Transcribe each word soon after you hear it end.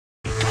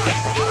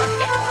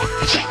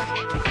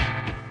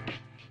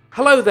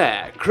Hello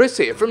there, Chris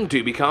here from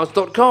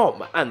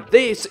Dubicars.com, and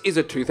this is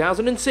a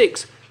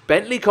 2006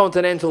 Bentley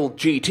Continental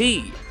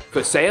GT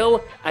for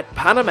sale at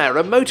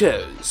Panamera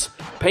Motors.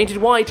 Painted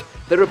white,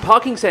 there are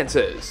parking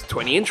sensors,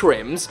 20-inch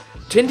rims,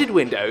 tinted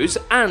windows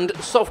and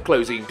soft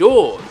closing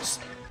doors.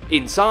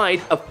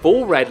 Inside are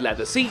 4 red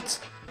leather seats,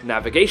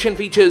 navigation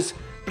features,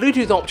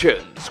 Bluetooth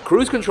options,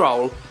 cruise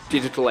control,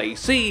 digital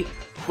AC,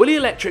 fully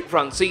electric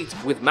front seats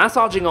with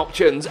massaging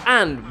options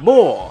and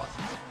more.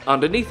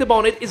 Underneath the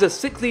bonnet is a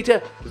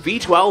 6-litre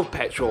V12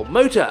 petrol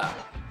motor.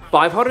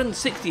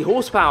 560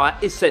 horsepower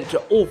is sent to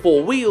all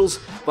 4 wheels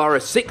via a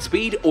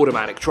 6-speed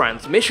automatic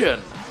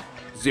transmission.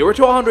 0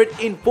 to 100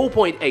 in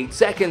 4.8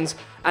 seconds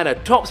and a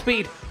top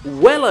speed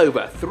well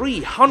over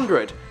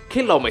 300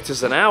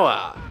 kilometers an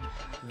hour.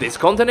 This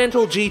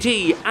Continental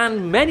GT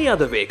and many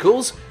other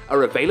vehicles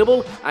are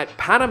available at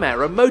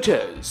Panamera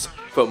Motors.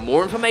 For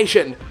more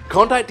information,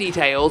 contact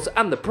details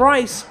and the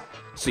price,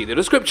 see the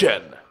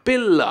description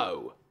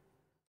below.